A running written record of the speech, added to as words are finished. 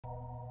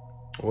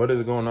What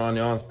is going on,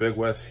 y'all? It's Big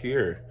West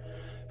here.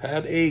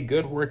 Had a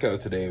good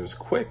workout today. It was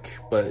quick,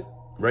 but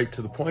right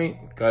to the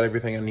point. Got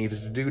everything I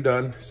needed to do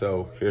done.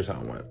 So here's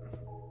how it went.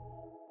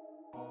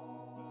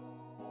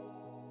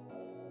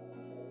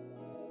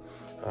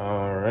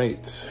 All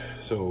right,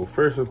 so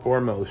first and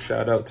foremost,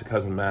 shout out to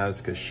Cousin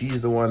Maz, because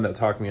she's the one that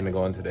talked me into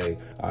going today.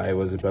 I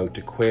was about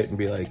to quit and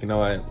be like, you know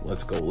what,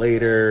 let's go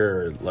later,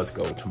 or let's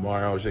go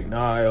tomorrow. She's like,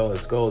 nah,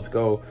 let's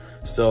go.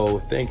 So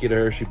thank you to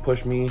her. She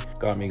pushed me,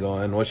 got me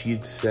going. What she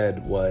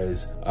said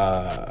was,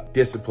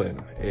 discipline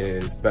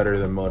is better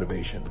than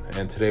motivation.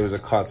 And today was a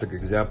classic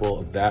example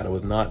of that. I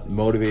was not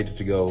motivated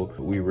to go.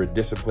 We were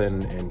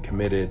disciplined and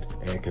committed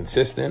and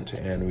consistent,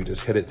 and we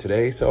just hit it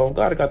today. So I'm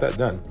glad I got that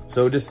done.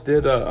 So just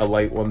did a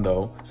light one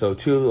though. So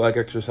 2 leg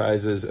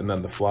exercises and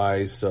then the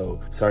flies. So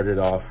started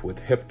off with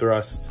hip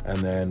thrusts and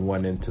then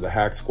went into the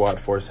hack squat,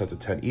 4 sets of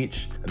 10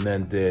 each, and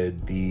then did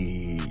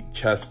the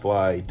chest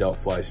fly, delt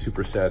fly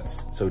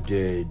supersets. So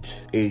did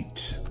 8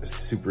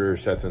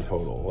 supersets in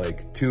total,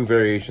 like 2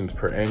 variations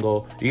per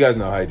angle. You guys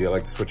know how I do. I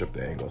like to switch up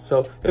the angles. So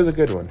it was a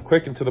good one,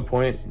 quick and to the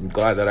point. I'm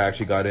glad that I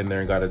actually got in there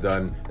and got it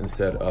done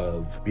instead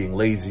of being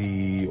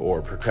lazy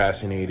or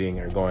procrastinating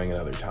or going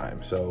another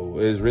time. So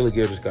it was really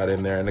good, just got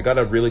in there and I got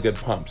a really good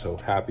pump. So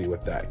happy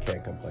with that,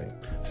 can't complain.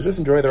 So just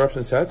enjoy the reps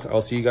and sets.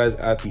 I'll see you guys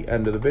at the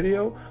end of the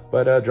video,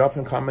 but drop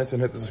some comments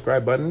and hit the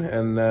subscribe button,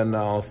 and then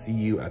I'll see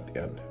you at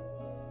the end.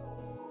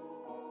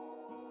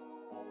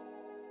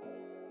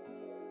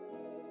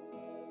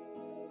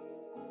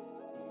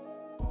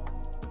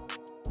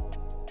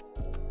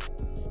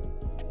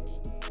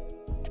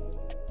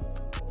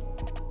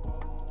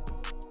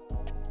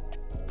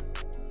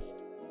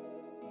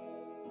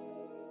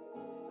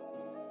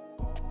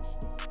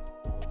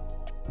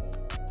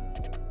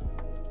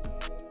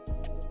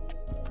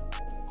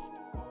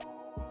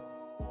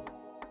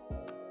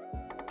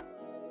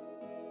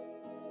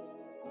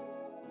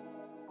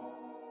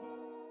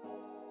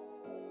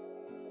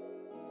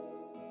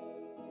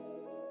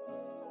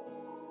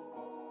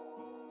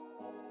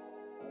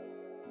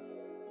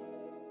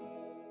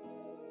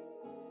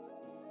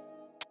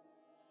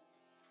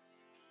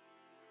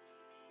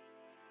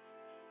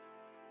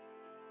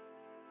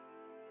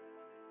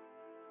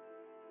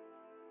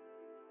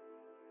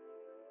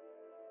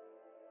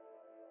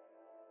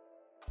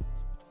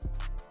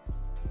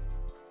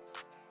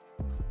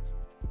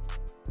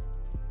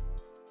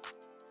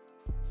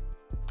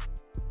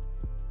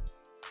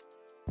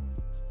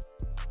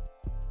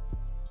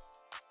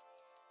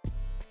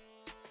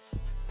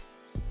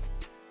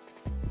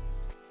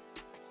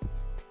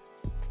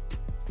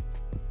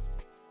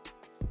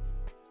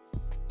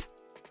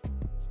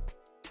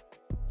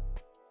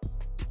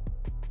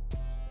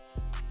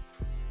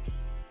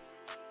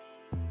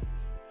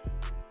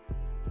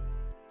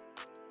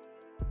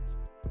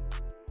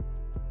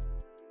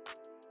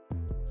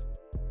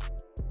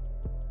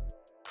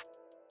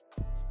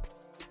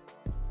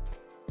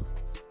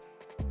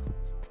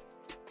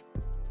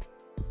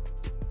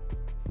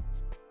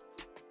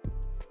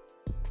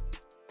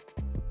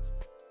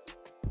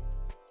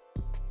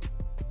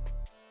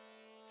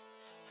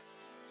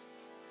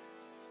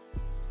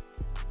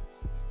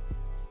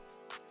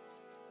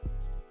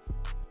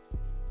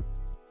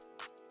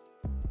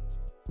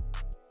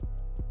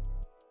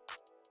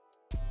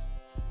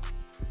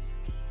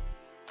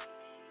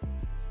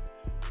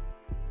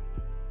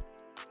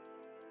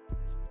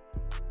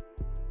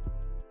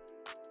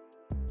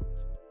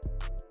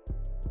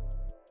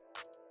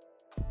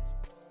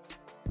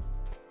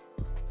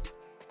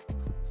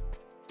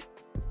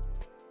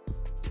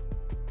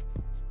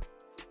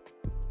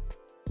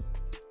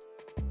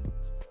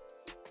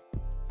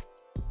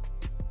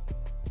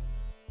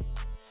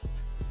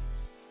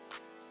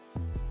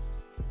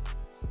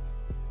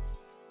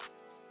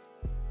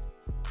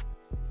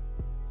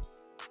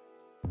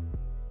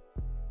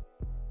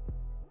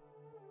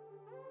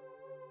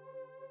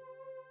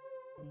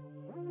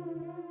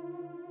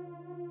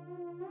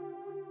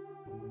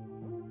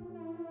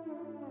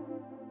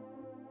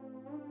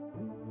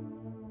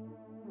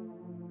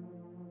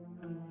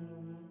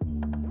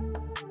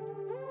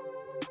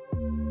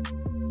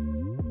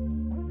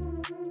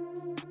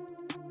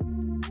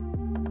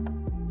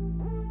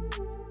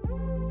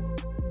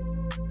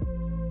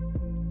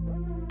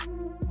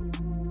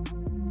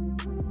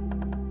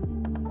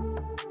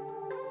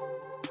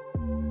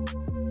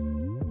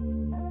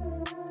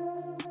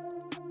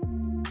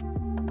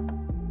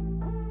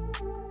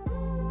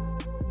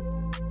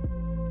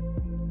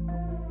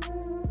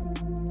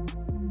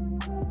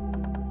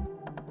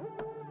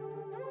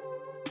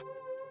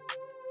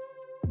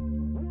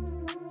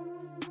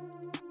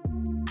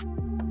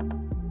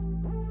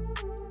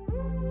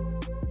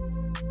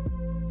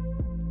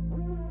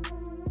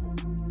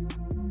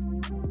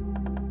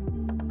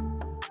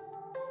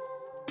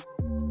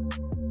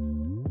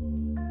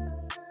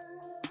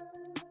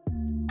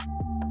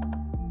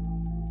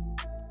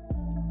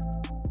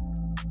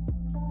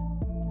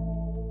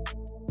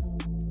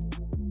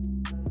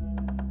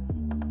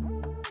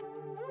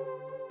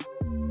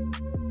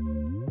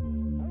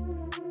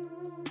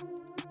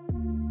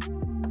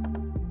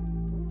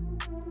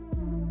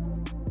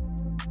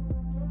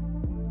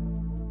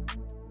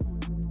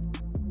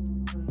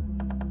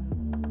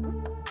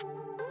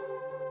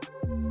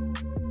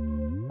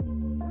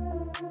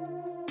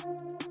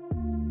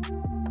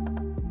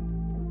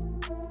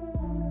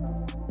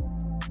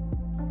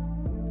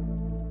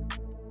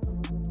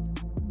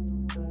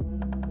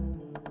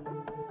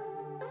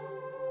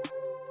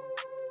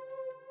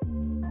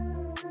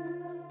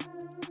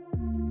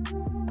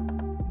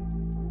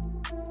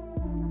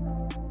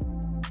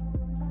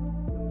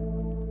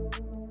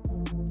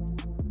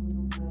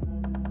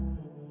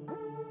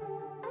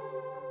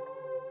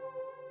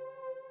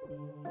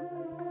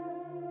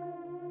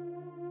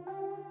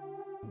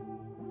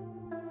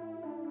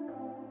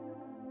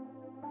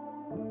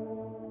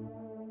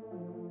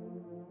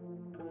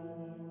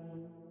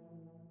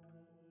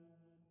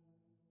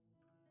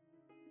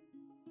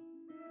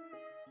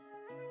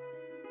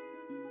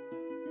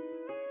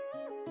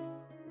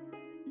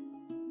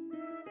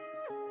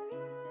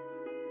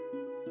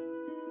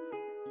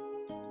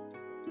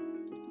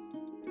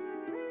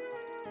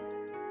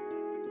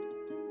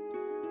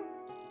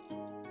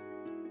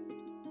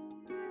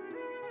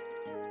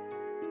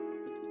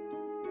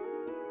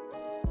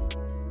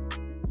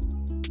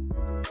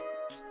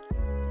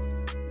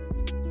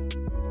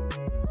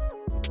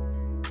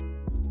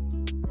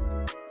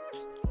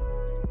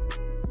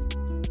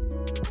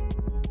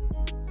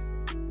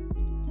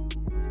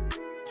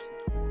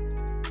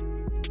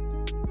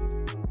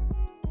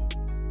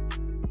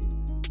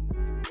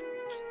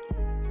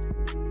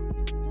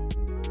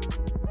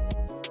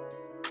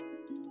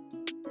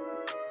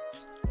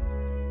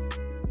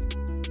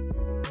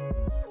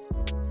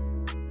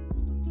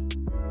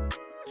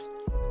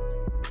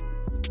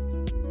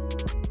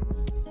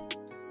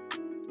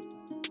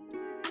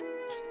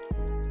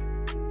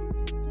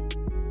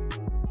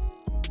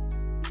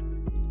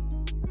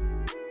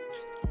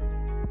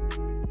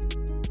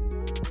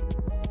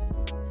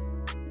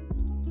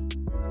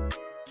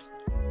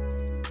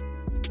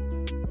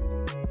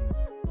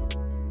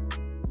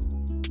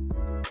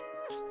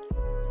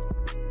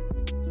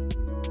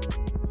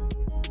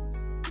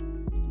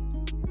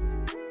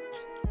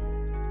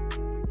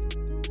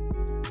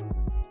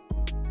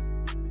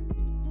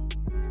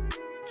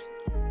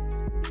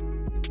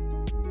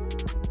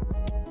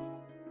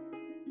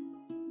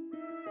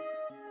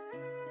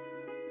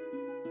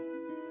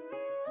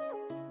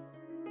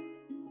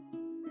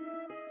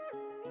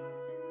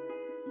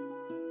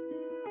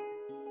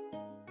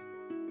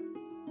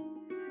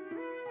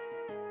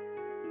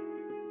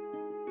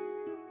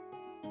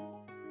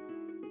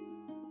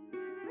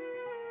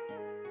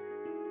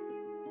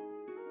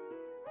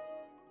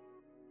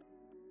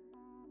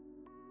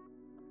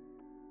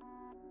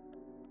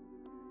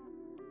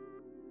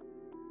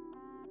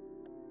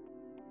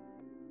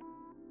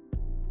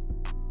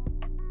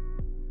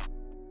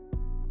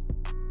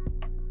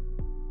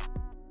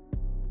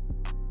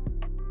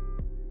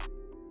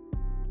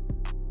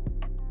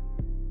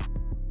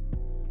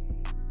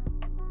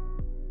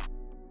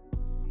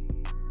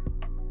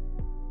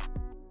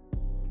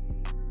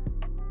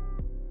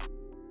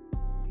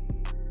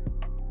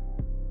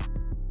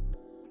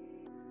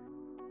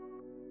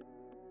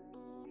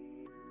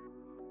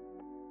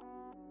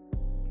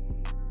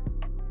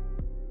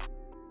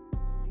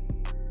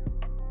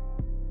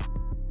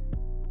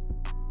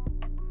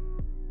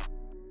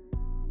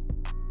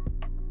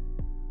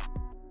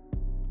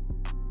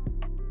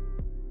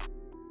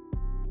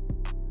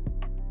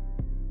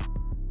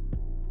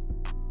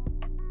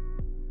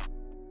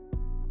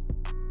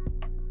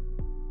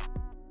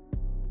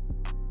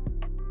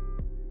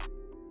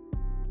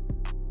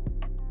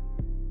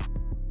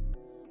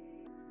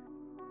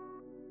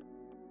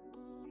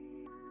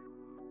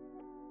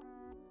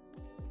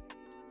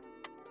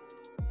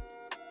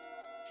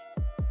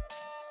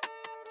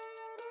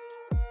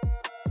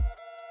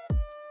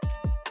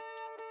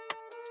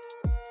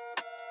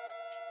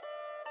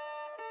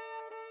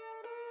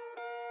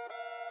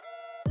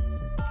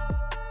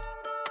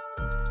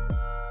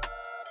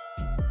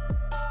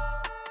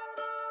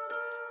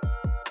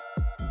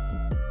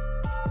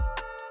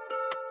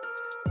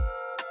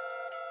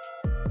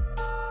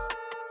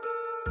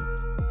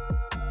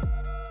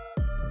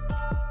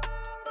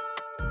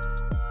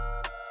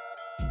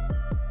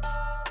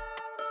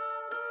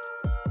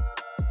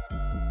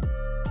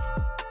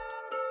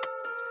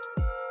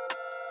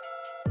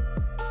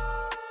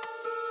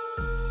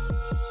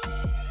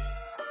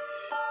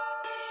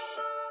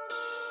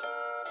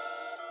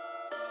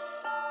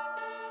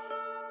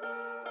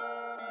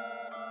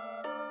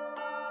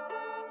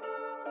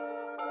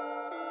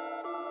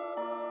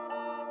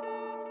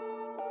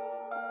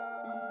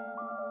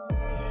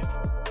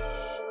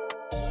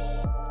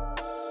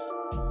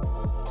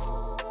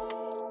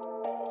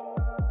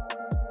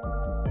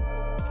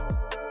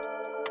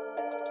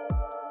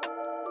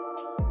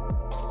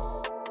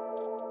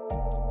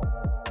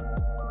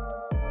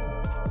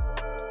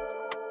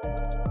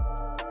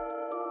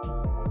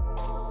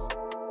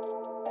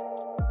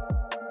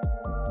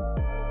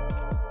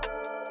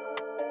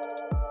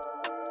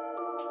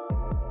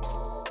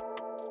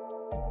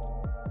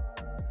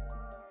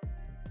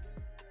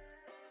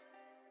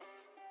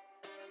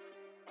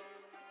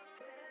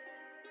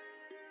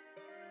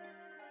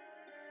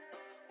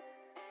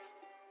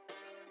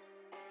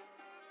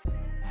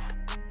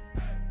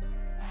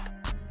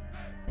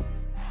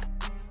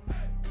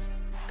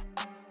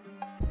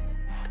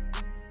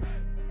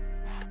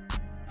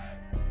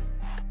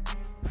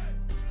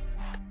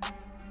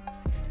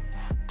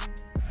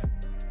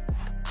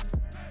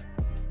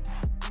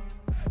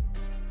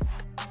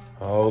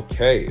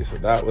 Okay, so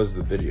that was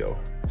the video.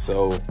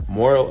 So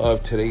moral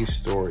of today's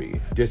story,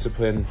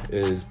 discipline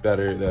is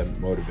better than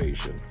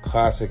motivation.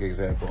 Classic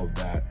example of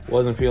that.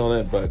 Wasn't feeling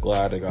it, but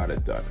glad I got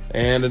it done.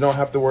 And I don't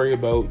have to worry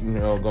about,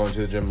 going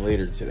to the gym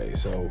later today.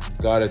 So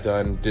got it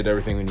done, did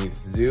everything we needed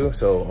to do.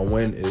 So a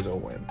win is a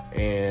win.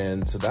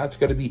 And so that's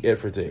gonna be it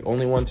for today.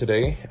 Only one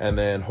today. And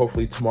then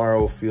hopefully tomorrow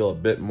we'll feel a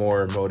bit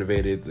more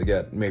motivated to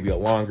get maybe a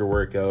longer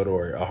workout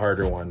or a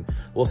harder one.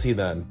 We'll see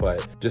then,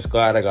 but just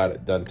glad I got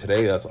it done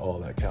today. That's all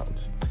that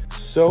counts.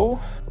 So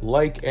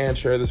like and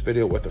share this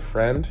video with a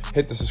friend,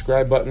 hit the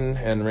subscribe button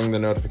and ring the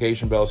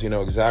notification bell so you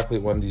know exactly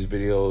when these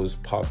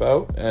videos pop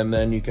out, and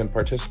then you can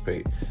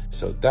participate.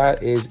 So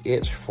that is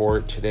it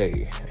for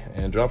today,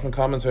 and drop some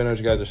comments so I know what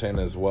you guys are saying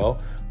as well.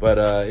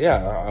 But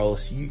yeah, I'll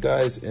see you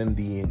guys in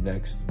the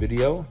next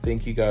video.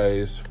 Thank you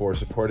guys for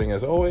supporting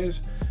as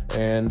always,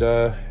 and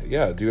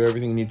yeah, do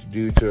everything you need to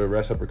do to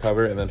rest up,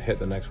 recover, and then hit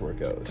the next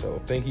workout.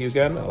 So thank you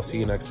again. I'll see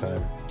you next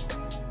time.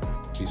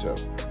 Peace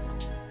out.